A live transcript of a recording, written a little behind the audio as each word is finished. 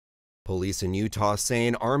Police in Utah say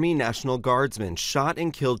an Army National Guardsman shot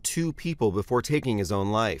and killed 2 people before taking his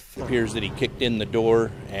own life. It appears that he kicked in the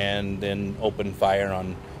door and then opened fire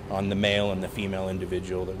on the male and the female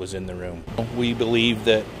individual that was in the room. We believe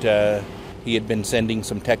that he had been sending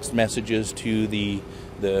some text messages to the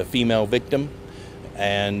female victim,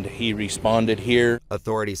 and he responded here.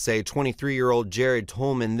 Authorities say 23-year-old Jared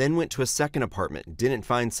Tolman then went to a second apartment, didn't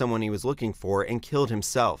find someone he was looking for, and killed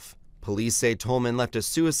himself. Police say Tolman left a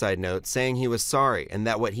suicide note saying he was sorry and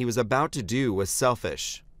that what he was about to do was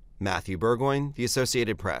selfish. Matthew Burgoyne, The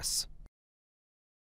Associated Press.